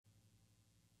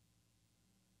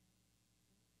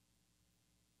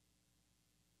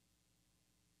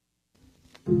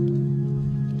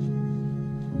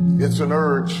It's an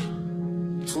urge.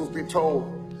 Truth be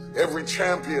told, every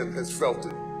champion has felt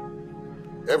it.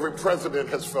 Every president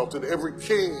has felt it. Every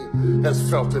king has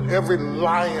felt it. Every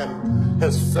lion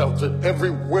has felt it.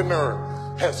 Every winner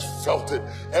has felt it.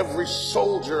 Every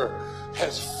soldier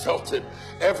has felt it.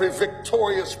 Every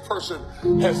victorious person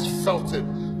has felt it.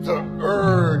 The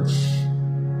urge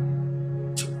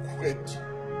to quit.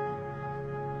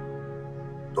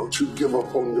 Don't you give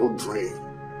up on your dream.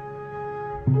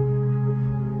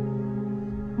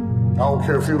 I don't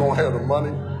care if you don't have the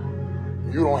money,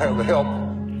 you don't have the help,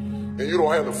 and you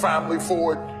don't have the family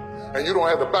for it, and you don't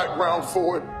have the background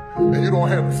for it, and you don't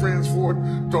have the friends for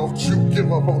it. Don't you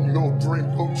give up on your dream.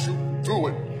 Don't you do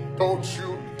it. Don't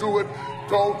you do it.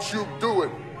 Don't you do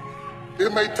it.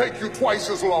 It may take you twice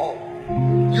as long.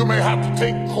 You may have to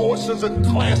take courses and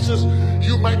classes.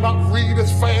 You might not read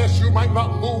as fast. You might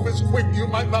not move as quick. You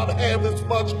might not have as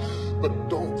much. But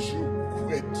don't you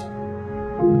quit.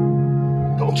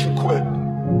 Don't you quit.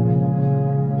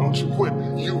 Don't you quit.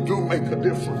 You do make a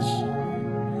difference.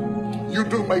 You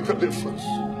do make a difference.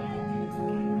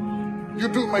 You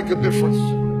do make a difference.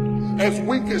 As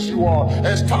weak as you are,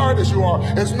 as tired as you are,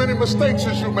 as many mistakes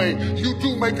as you made, you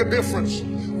do make a difference.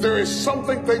 There is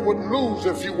something they would lose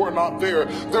if you were not there.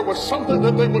 There was something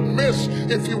that they would miss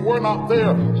if you were not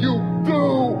there. You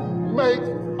do make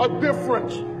a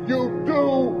difference. You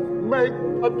do make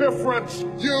a difference.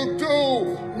 You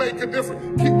do make a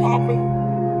difference. Keep hopping.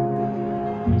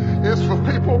 It's for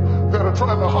people that are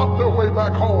trying to hop their way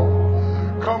back home.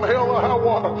 Come hell or high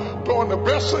water, doing the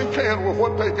best they can with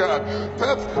what they got.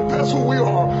 That's who we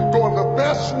are, doing the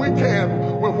best we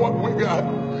can with what we got.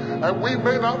 And we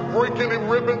may not break any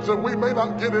ribbons and we may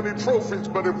not get any trophies,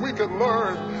 but if we can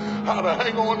learn how to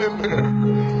hang on in there,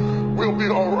 we'll be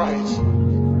all right.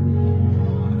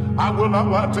 I will not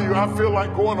lie to you, I feel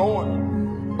like going on.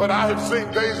 But I have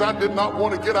seen days I did not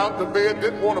want to get out of bed,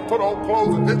 didn't want to put on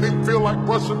clothes, and didn't even feel like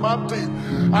brushing my teeth.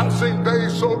 I've seen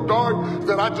days so dark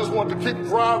that I just wanted to keep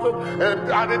driving, and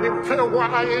I didn't even care where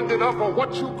I ended up or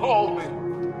what you called me.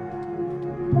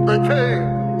 They came,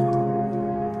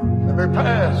 and they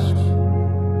passed,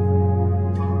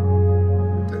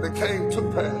 and they came to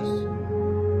pass.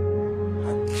 I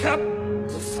kept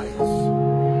the faith.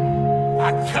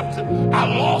 I kept it. I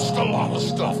lost a lot of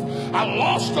stuff. I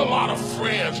lost a lot of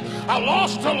friends. I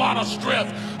lost a lot of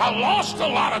strength. I lost a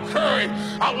lot of courage.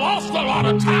 I lost a lot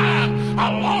of time. I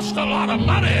lost a lot of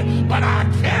money. But I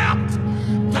kept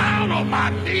down on my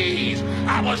knees.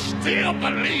 I was still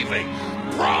believing.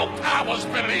 Broke, I was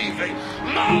believing.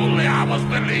 Lonely, I was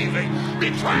believing.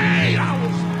 Betrayed, I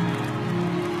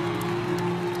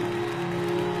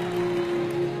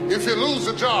was. If you lose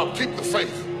a job, keep the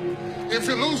faith. If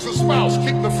you lose a spouse,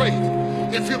 keep the faith.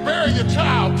 If you bury your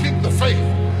child, keep the faith.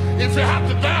 If you have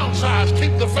to downsize,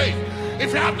 keep the faith.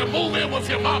 If you have to move in with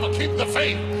your mama, keep the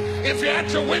faith. If you're at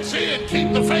your wit's end,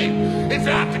 keep the faith. If you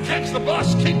have to catch the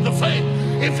bus, keep the faith.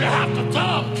 If you have to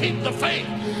dumb, keep the faith.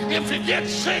 If you get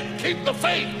sick, keep the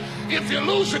faith. If you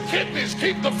lose your kidneys,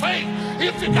 keep the faith.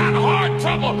 If you got heart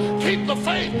trouble, keep the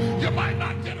faith. You might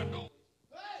not get a new.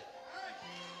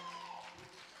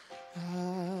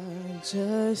 I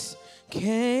just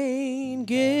can't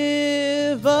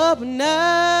give up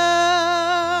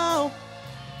now.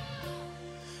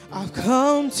 I've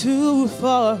come too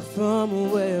far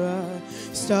from where I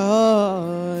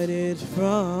started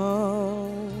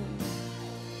from.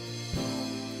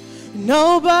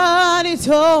 Nobody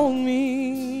told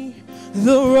me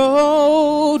the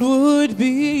road would be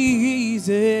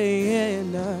easy,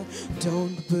 and I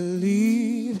don't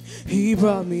believe He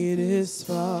brought me this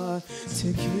far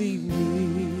to keep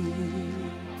me.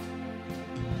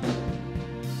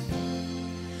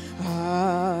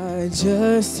 I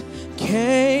just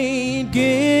can't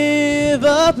give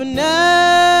up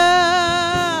now.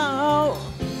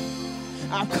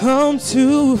 I've come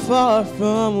too far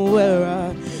from where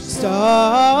I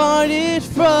started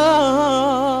from.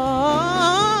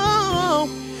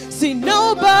 See,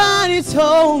 nobody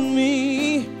told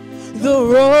me the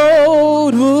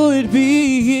road would be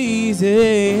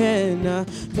easy, and I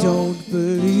don't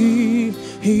believe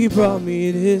He brought me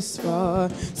this far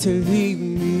to leave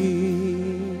me.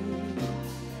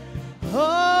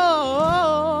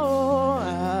 Oh,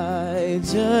 I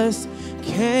just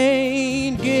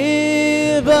can't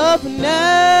give up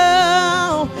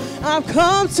now. I've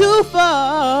come too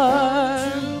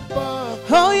far.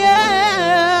 Oh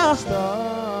yeah.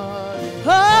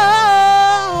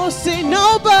 Oh, see,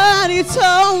 nobody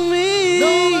told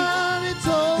me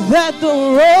that the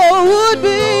road would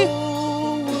be,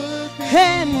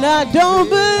 and I don't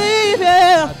believe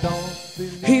it.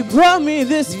 He brought me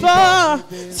this far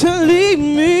to leave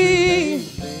me.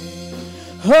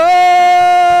 Oh,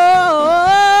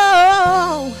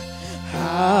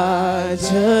 I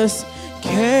just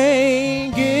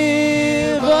can't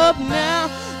give up now.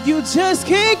 You just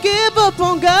can't give up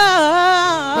on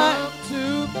God.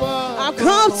 I've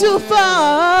come too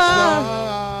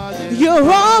far.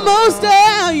 You're almost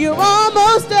there. You're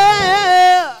almost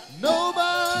there.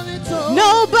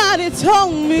 Nobody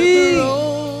told me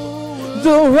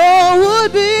the road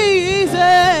would be easy.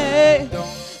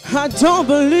 I don't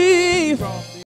believe